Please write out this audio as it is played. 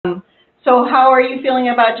So how are you feeling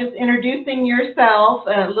about just introducing yourself,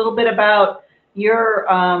 a little bit about your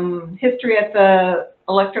history at the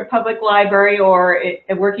Electra Public Library or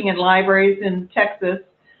working in libraries in Texas?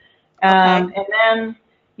 Okay. And then,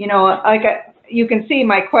 you can see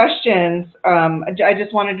my questions. I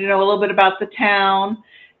just wanted to know a little bit about the town.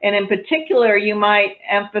 And in particular, you might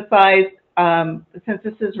emphasize, since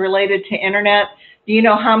this is related to internet, do you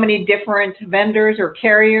know how many different vendors or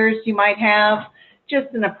carriers you might have?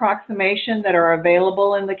 Just an approximation that are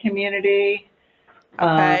available in the community.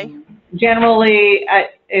 Okay. Generally,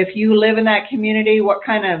 if you live in that community, what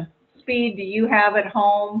kind of speed do you have at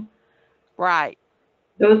home? Right.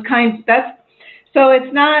 Those kinds, so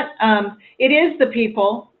it's not, it is the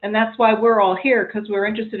people, and that's why we're all here, because we're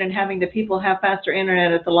interested in having the people have faster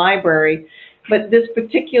internet at the library. But this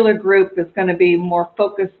particular group is going to be more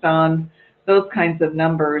focused on those kinds of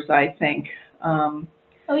numbers, I think. Oh,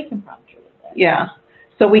 we can prompt her with that. Yeah.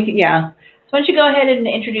 So we can, yeah. So why don't you go ahead and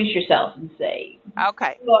introduce yourself and say,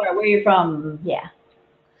 Okay. where you're from? Yeah.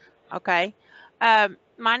 Okay.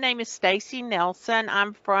 My name is Stacy Nelson.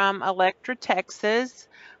 I'm from Electra, Texas.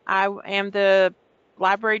 I am the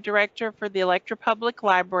library director for the Electra Public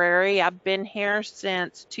Library. I've been here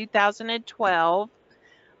since 2012.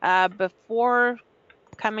 Before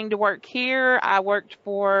coming to work here, I worked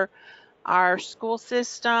for our school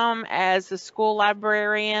system as a school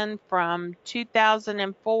librarian from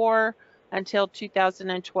 2004 until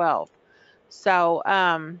 2012. So,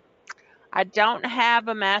 I don't have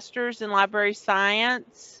a master's in library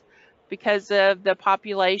science because of the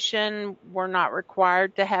population. We're not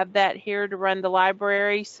required to have that here to run the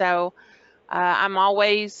library. So I'm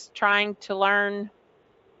always trying to learn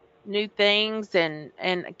new things and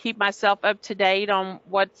keep myself up to date on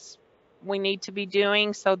what's we need to be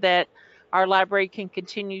doing so that our library can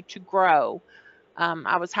continue to grow.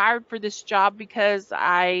 I was hired for this job because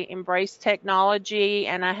I embrace technology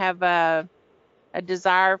and I have a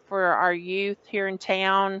desire for our youth here in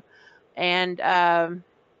town. And I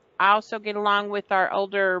also get along with our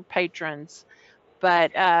older patrons,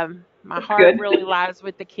 but my That's heart good. really lies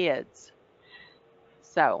with the kids.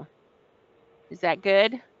 So, is that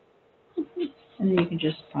good? And then you can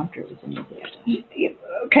just prompt her with any of the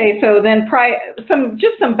Okay, so then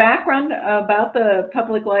just some background about the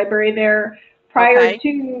public library there. Prior Okay.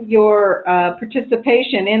 to your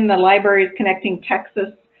participation in the Libraries Connecting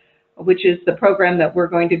Texas, which is the program that we're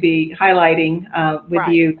going to be highlighting with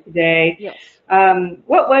Right. you today, Yes.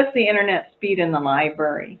 what was the internet speed in the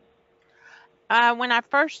library? When I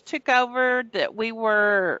first took over, that we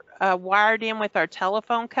were wired in with our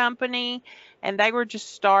telephone company, and they were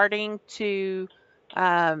just starting to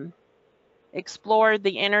um, explore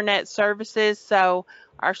the internet services. So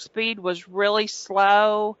our speed was really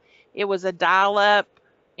slow. It was a dial-up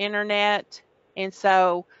internet, and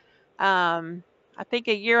so I think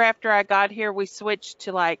a year after I got here, we switched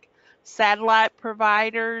to like satellite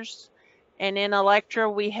providers. And in Electra,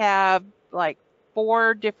 we have like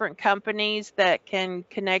 4 different companies that can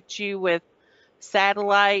connect you with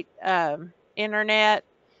satellite internet.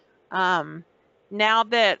 Um, Now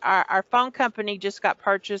that our phone company just got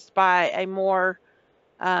purchased by a more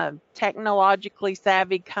technologically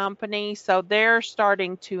savvy company, so they're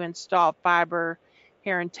starting to install fiber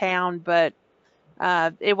here in town, but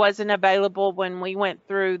it wasn't available when we went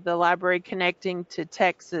through the Library Connecting to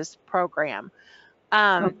Texas program.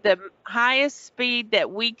 The highest speed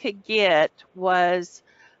that we could get was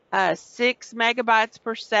 6 megabytes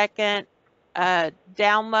per second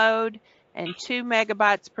download and 2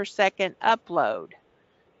 megabytes per second upload.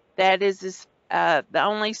 That is the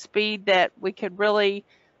only speed that we could really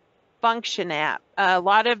function at. A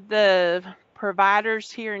lot of the providers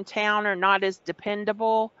here in town are not as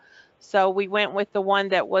dependable, so we went with the one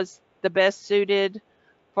that was the best suited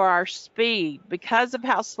for our speed. Because of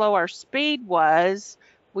how slow our speed was,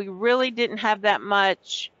 we really didn't have that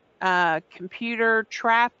much computer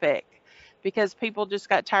traffic because people just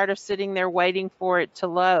got tired of sitting there waiting for it to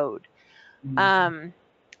load. Um,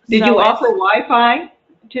 Did you so offer as Wi-Fi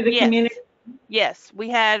to the community? yes, yes, we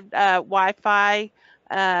had Wi-Fi.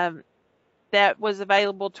 Um, that was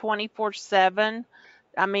available 24/7.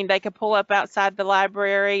 I mean, they could pull up outside the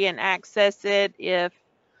library and access it if,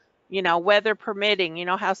 weather permitting. You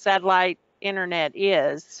know how satellite internet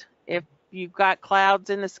is. If you've got clouds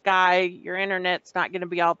in the sky, your internet's not going to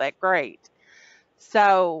be all that great.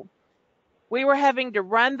 So we were having to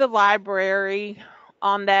run the library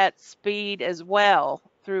on that speed as well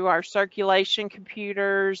through our circulation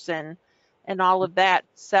computers and all of that.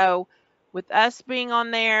 So with us being on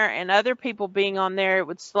there and other people being on there, it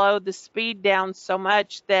would slow the speed down so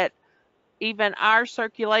much that even our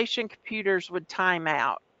circulation computers would time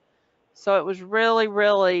out. So it was really,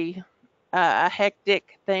 really a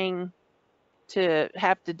hectic thing to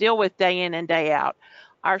have to deal with day in and day out.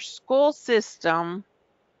 Our school system,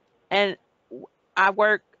 and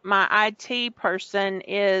my IT person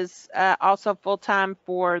is also full-time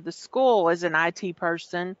for the school as an IT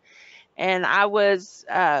person. And I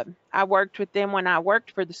worked with them when I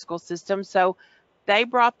worked for the school system. So they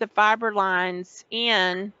brought the fiber lines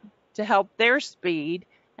in to help their speed.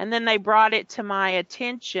 And then they brought it to my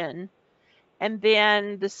attention. And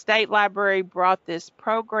then the state library brought this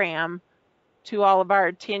program to all of our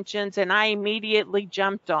attentions, and I immediately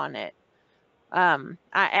jumped on it. I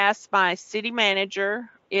asked my city manager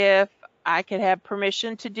if I could have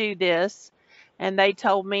permission to do this, and they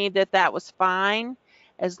told me that that was fine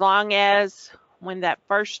as long as when that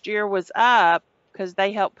first year was up, because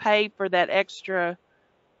they helped pay for that extra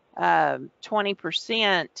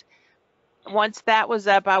 20%. Once that was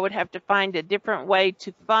up, I would have to find a different way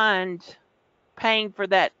to fund paying for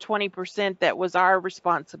that 20% that was our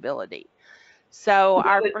responsibility. So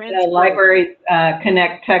our friends The group, Library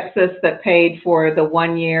Connect Texas that paid for the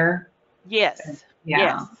 1 year. yes, Yeah.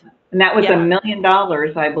 yes, And that was yeah. $1 million,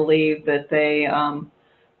 I believe, that they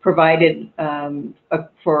provided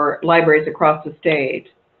for libraries across the state.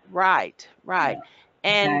 Right, right.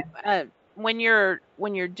 And Okay. when you're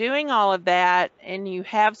doing all of that and you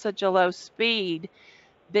have such a low speed,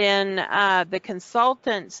 then the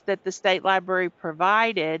consultants that the state library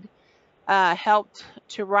provided helped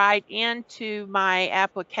to write into my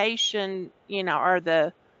application, or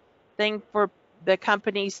the thing for the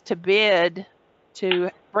companies to bid to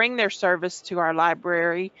bring their service to our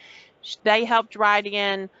library. They helped write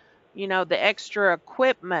in, the extra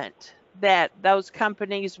equipment that those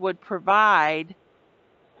companies would provide,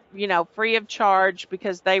 free of charge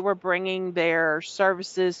because they were bringing their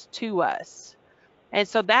services to us. And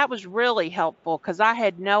so that was really helpful because I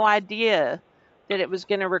had no idea that it was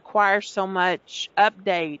going to require so much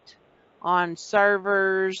update on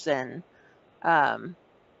servers and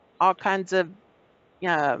all kinds of,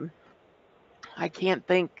 I can't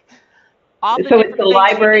think, all the So it's the different things you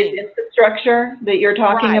library's need. infrastructure that you're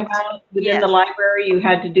talking Right. about within the Yes, library? You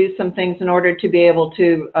had to do some things in order to be able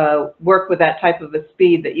to work with that type of a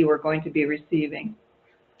speed that you were going to be receiving.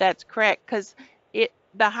 that's correct. Because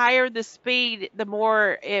the higher the speed, the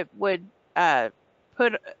more uh,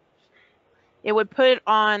 put it would put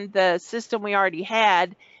on the system we already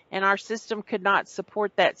had, and our system could not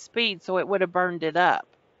support that speed, so it would have burned it up.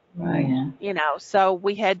 Right. Yeah. So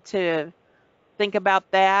we had to think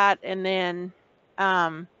about that. And then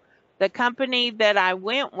the company that I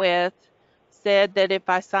went with said that if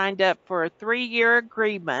I signed up for a 3-year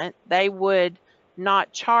agreement, they would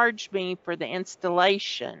not charge me for the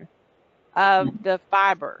installation of the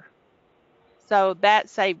fiber. So that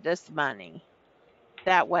saved us money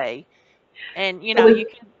that way. And So you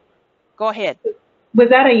can go ahead. was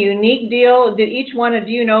that a unique deal? Did each one,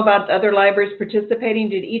 do you know about the other libraries participating?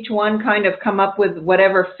 Did each one kind of come up with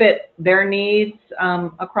whatever fit their needs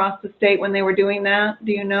across the state when they were doing that?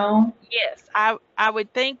 Do you know? Yes, I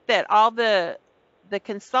would think that all the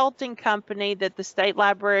consulting company that the state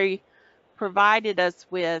library provided us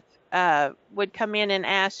with would come in and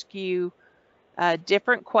ask you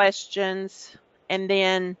different questions, and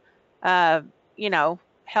then uh,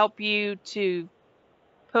 help you to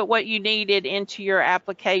put what you needed into your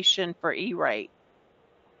application for E-rate.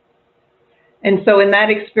 And so in that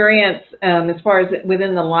experience, as far as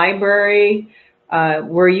within the library,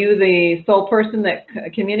 were you the sole person that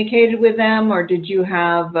communicated with them, or did you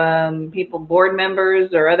have people, board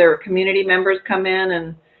members or other community members come in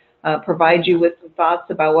and provide you with some thoughts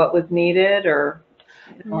about what was needed? Or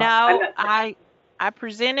No, I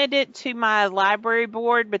presented it to my library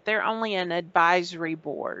board, but they're only an advisory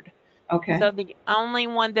board. Okay. So the only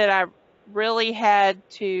one that I really had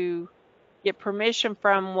to get permission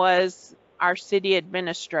from was our city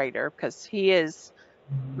administrator, because he is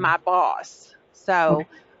my boss. So,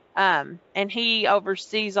 and he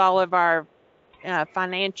oversees all of our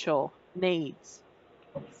financial needs.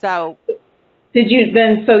 So, Did you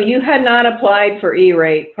then, so you had not applied for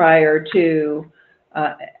E-rate prior to,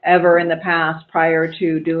 ever in the past, prior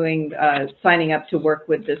to doing, signing up to work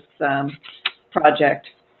with this project?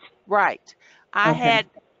 right. Okay.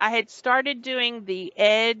 I had started doing the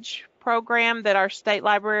EDGE program that our state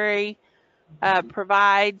library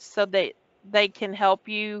provides, so that they can help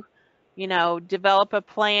you, develop a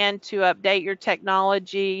plan to update your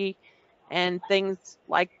technology and things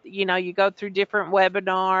like, you go through different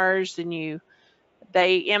webinars, and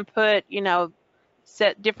they input,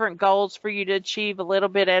 set different goals for you to achieve a little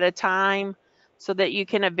bit at a time, so that you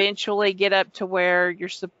can eventually get up to where you're,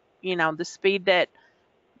 the speed that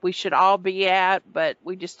we should all be at, but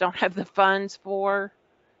we just don't have the funds for,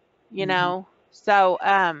 you know. So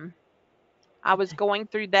I was going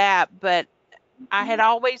through that, but I had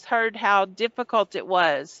always heard how difficult it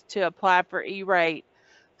was to apply for E-rate,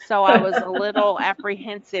 so I was a little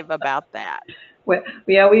apprehensive about that. Well,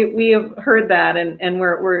 yeah, we have heard that, and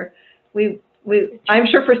I'm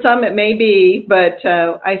sure for some it may be, but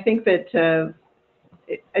I think that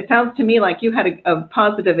it sounds to me like you had a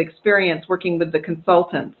positive experience working with the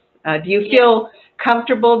consultants. Do you feel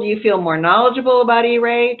comfortable? Do you feel more knowledgeable about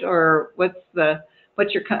E-rate, or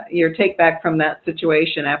what's your take back from that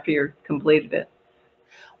situation after you completed it?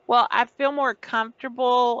 Well, I feel more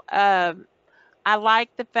comfortable. I like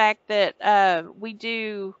the fact that we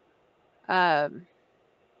do not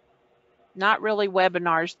really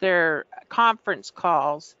webinars, they're conference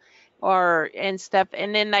calls and stuff,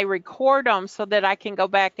 and then they record them so that I can go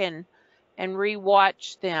back and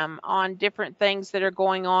rewatch them on different things that are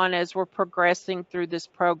going on as we're progressing through this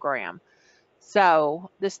program. So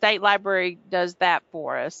the state library does that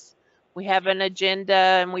for us. We have an agenda,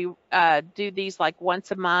 and we do these like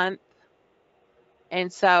once a month.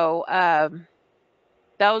 And so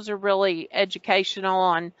those are really educational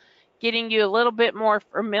on getting you a little bit more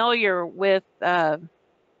familiar with the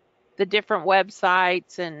different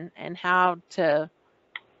websites and how to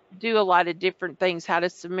do a lot of different things, how to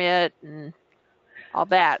submit and all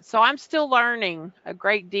that. So I'm still learning a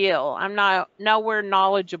great deal. I'm not nowhere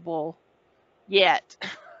knowledgeable yet.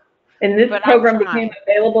 And this But program became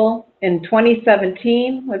available in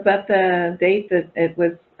 2017. Was that the date that it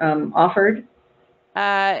was offered?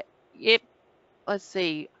 Let's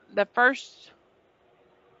see.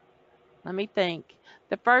 Let me think.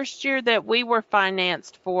 The first year that we were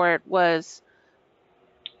financed for it was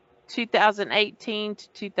 2018 to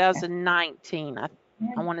 2019, I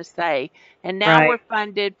want to say. And now we're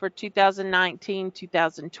funded for 2019,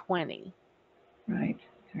 2020. Right.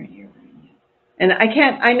 And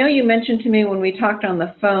I know you mentioned to me when we talked on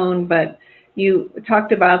the phone, but you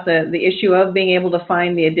talked about the issue of being able to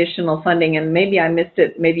find the additional funding, and maybe I missed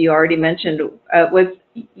it, maybe you already mentioned,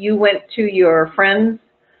 you went to your friends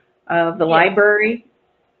of the library?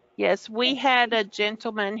 Yes, we had a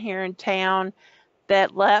gentleman here in town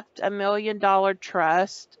that left $1 million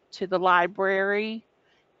trust to the library,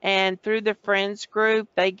 and through the Friends group,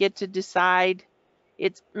 they get to decide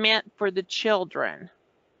it's meant for the children.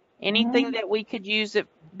 Anything that we could use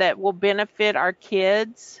that will benefit our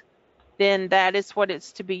kids, then that is what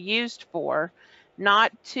it's to be used for,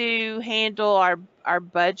 not to handle our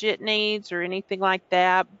budget needs or anything like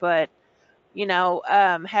that, but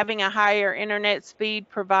having a higher internet speed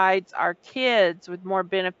provides our kids with more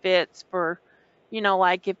benefits for,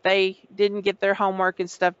 like if they didn't get their homework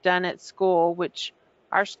and stuff done at school, which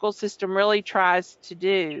our school system really tries to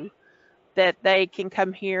do, that they can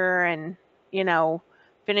come here and,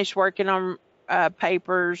 finish working on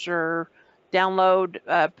papers or download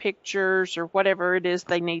pictures or whatever it is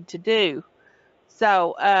they need to do.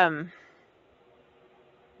 So I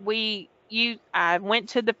went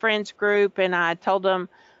to the Friends group and I told them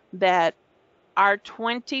that our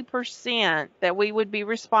 20% that we would be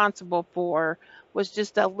responsible for was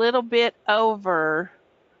just a little bit over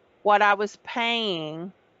what I was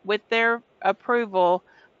paying with their approval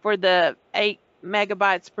for the 8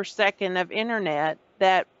 megabytes per second of internet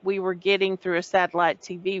that we were getting through a satellite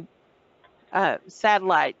TV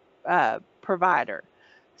provider.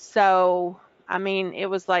 So, I mean, it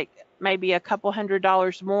was like maybe a couple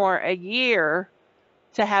 $100 more a year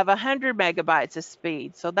to have 100 megabytes of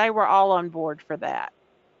speed. So they were all on board for that.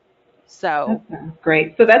 So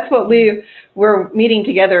great. So that's what we're meeting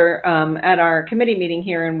together at our committee meeting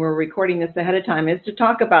here, and we're recording this ahead of time, is to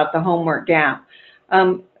talk about the homework gap.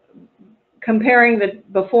 Comparing the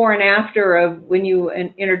before and after of when you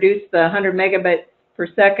introduced the 100 megabits per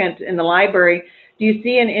second in the library, do you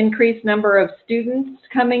see an increased number of students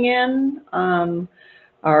coming in?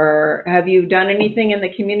 Or have you done anything in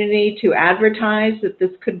the community to advertise that this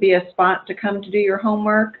could be a spot to come to do your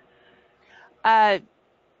homework? I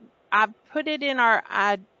put it in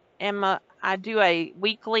I do a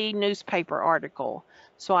weekly newspaper article.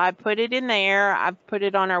 So I put it in there. I've put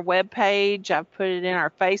it on our web page. I've put it in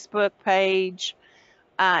our Facebook page.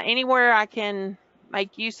 Anywhere I can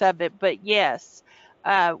make use of it. But yes,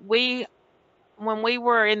 when we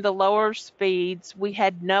were in the lower speeds, we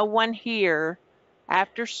had no one here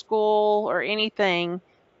after school or anything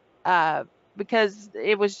because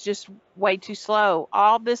it was just way too slow.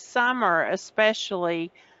 All this summer,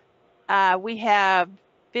 especially, we have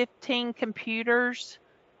 15 computers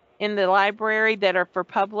in the library that are for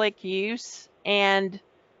public use, and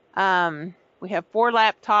we have 4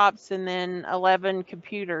 laptops and then 11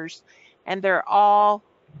 computers, and they're all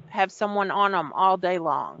have someone on them all day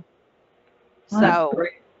long. Oh, that's So,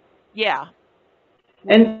 great. yeah.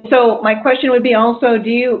 And so my question would be also, do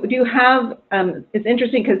you have, it's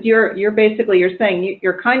interesting because you're basically, you're saying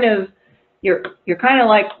you're kind of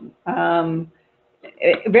like,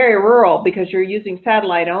 very rural because you're using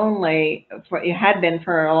satellite only, you had been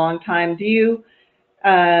for a long time. Do you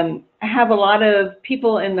have a lot of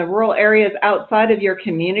people in the rural areas outside of your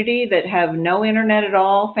community that have no internet at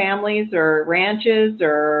all, families or ranches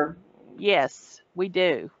or? Yes, we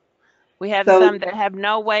do. We have So, some that have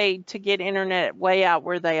no way to get internet way out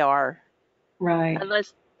where they are. right,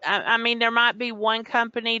 Unless, I mean, there might be one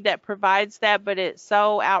company that provides that, but it's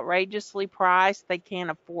so outrageously priced, they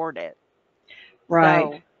can't afford it.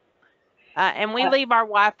 right. So, and we leave our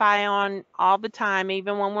Wi-Fi on all the time,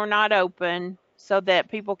 even when we're not open, so that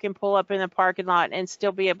people can pull up in the parking lot and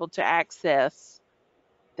still be able to access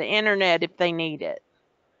the internet if they need it.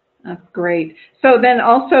 That's great. So then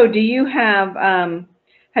also, do you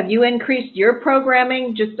have you increased your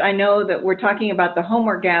programming? Just, I know that we're talking about the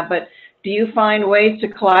homework gap, but do you find ways to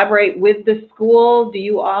collaborate with the school? Do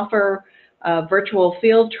you offer virtual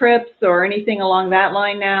field trips or anything along that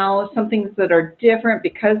line now? Some things that are different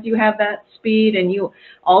because you have that speed and you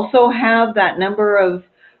also have that number of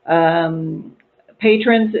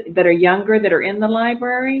patrons that are younger that are in the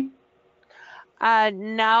library?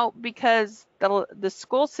 No, because the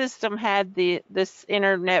school system had this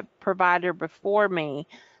internet provider before me,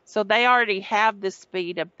 so they already have the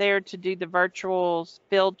speed up there to do the virtual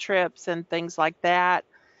field trips and things like that.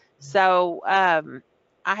 So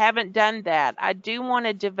I haven't done that. I do want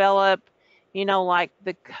to develop, like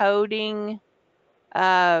the coding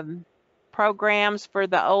um, programs for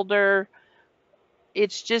the older.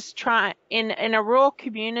 It's just trying in a rural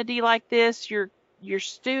community like this, your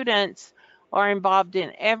students are involved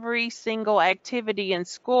in every single activity in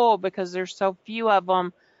school because there's so few of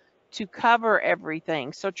them to cover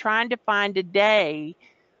everything. So trying to find a day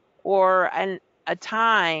or a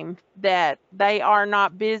time that they are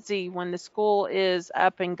not busy when the school is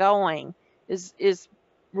up and going is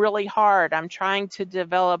really hard. I'm trying to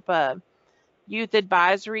develop a youth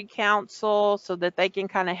advisory council so that they can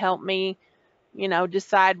kind of help me,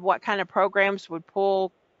 decide what kind of programs would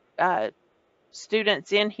pull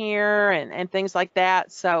students in here and things like that.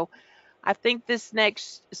 So I think this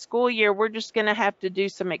next school year, we're just going to have to do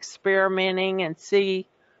some experimenting and see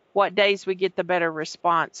what days we get the better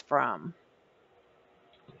response from.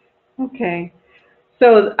 Okay.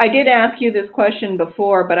 So I did ask you this question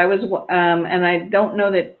before, but I was, and I don't know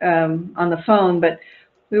that on the phone, but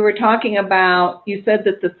we were talking about, you said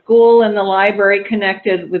that the school and the library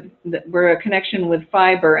connected with, were a connection with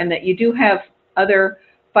fiber, and that you do have other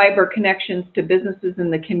fiber connections to businesses in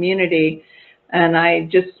the community. And I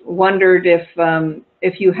just wondered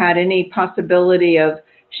if you had any possibility of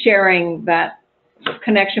sharing that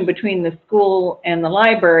connection between the school and the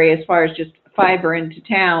library as far as just fiber into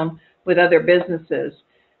town with other businesses.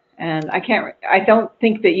 And I don't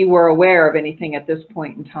think that you were aware of anything at this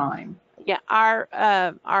point in time. Yeah,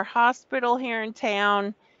 our hospital here in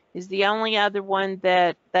town is the only other one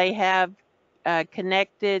that they have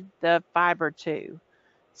connected the fiber to.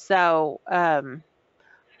 So,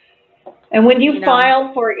 And when you you know,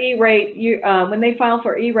 file for E-rate, when they file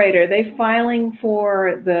for E-rate, are they filing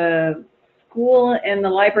for the school and the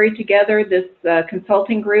library together, this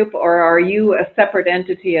consulting group, or are you a separate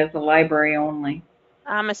entity as a library only?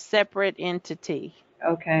 I'm a separate entity.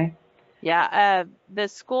 Okay. Yeah, the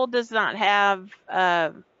school does not have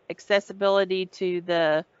accessibility to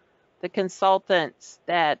the consultants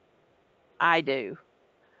that I do,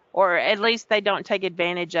 or at least they don't take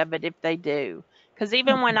advantage of it if they do. Because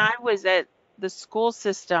even when I was at the school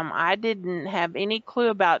system, I didn't have any clue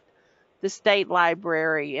about the state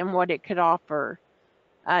library and what it could offer.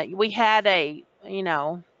 We had a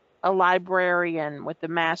librarian with a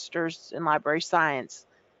master's in library science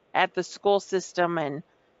at the school system, and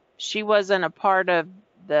she wasn't a part of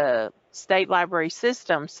the state library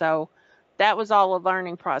system. So that was all a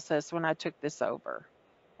learning process when I took this over.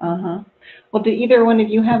 Uh-huh. Well, do either one of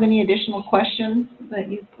you have any additional questions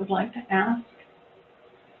that you would like to ask?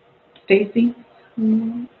 Stacy?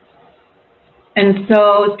 And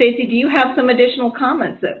so, Stacy, do you have some additional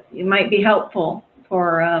comments that might be helpful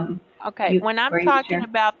for Okay, you when I'm for you to talking share?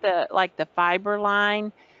 about the fiber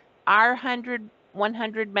line, our 100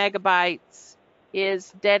 megabytes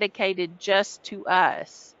is dedicated just to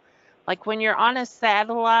us. Like when you're on a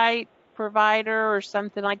satellite provider or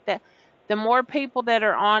something like that, the more people that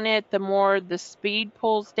are on it, the more the speed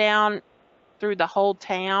pulls down through the whole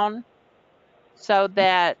town, so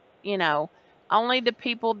that, only the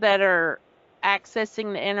people that are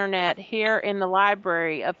accessing the internet here in the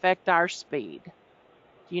library affect our speed.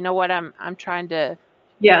 Do you know what I'm trying to?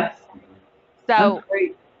 Yes, that's So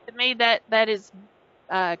great. to me, that is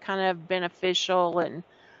kind of beneficial. And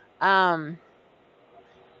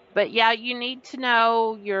but yeah, you need to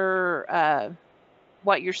know your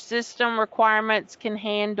what your system requirements can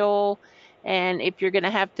handle, and if you're going to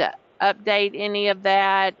have to update any of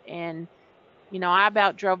that. And I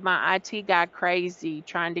about drove my IT guy crazy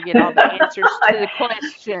trying to get all the answers to the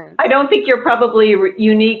questions. I don't think you're probably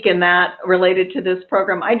unique in that related to this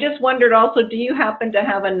program. I just wondered also, do you happen to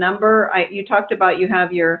have a number? You talked about you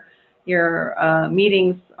have your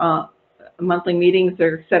meetings, monthly meetings,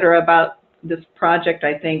 or et cetera, about this project,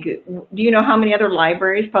 I think. Do you know how many other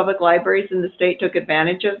libraries, public libraries in the state took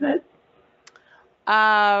advantage of this?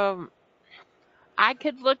 I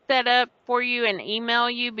could look that up for you and email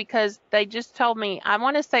you, because they just told me, I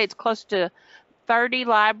want to say it's close to 30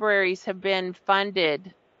 libraries have been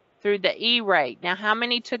funded through the E-rate. Now, how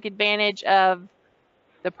many took advantage of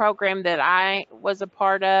the program that I was a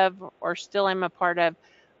part of or still am a part of?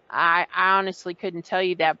 I honestly couldn't tell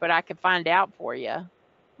you that, but I could find out for you.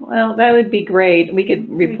 Well, that would be great. We could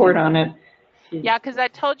report on it. Yeah, because I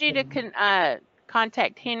told you to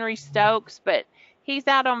contact Henry Stokes, but he's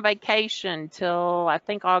out on vacation till I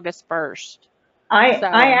think August 1st.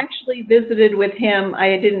 I actually visited with him.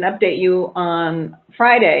 I didn't update you on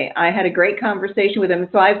Friday. I had a great conversation with him,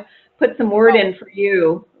 so I've put some word in for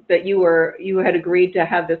you that you had agreed to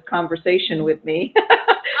have this conversation with me.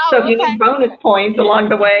 So if you need bonus points along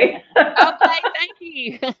the way. Okay, thank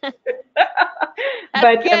you.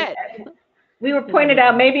 But good. We were pointed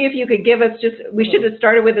out, maybe if you could give us we should have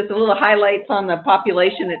started with this a little highlights on the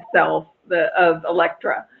population itself of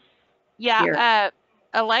Electra. Yeah,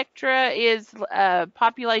 Electra is a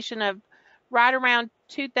population of right around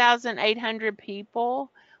 2,800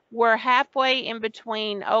 people. We're halfway in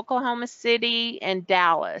between Oklahoma City and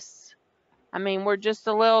Dallas. I mean, we're just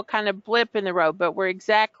a little kind of blip in the road, but we're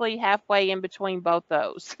exactly halfway in between both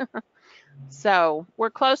those. So we're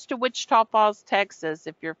close to Wichita Falls, Texas,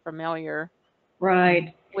 if you're familiar.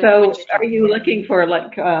 Right. So are you looking for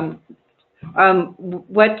like,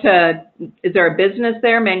 is there a business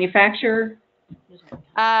there, manufacturer?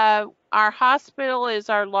 Our hospital is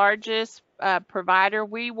our largest provider.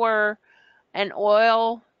 We were an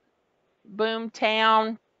oil boom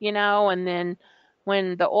town, and then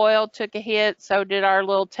when the oil took a hit, so did our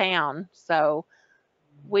little town. So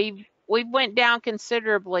we went down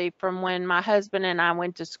considerably from when my husband and I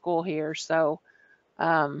went to school here. So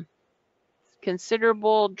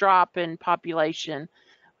considerable drop in population.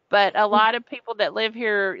 But a lot of people that live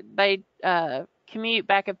here, they commute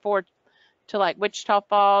back and forth to like Wichita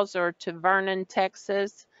Falls or to Vernon,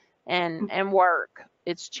 Texas, and work.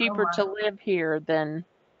 It's cheaper to live here than,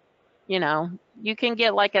 you can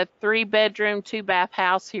get like a 3-bedroom, 2-bath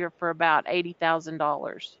house here for about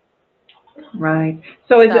 $80,000. Right.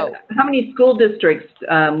 So how many school districts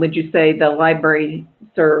would you say the library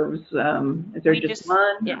serves? Is there just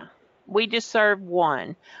one? Yeah. We just serve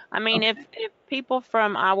one. I mean, if people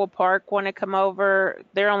from Iowa Park want to come over,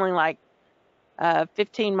 they're only like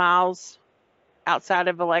 15 miles outside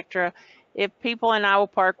of Electra. If people in Iowa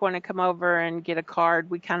Park want to come over and get a card,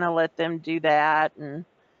 we kind of let them do that, and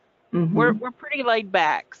we're pretty laid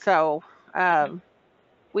back. So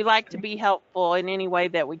we like to be helpful in any way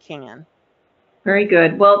that we can. Very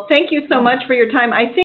good. Well, thank you so much for your time. I think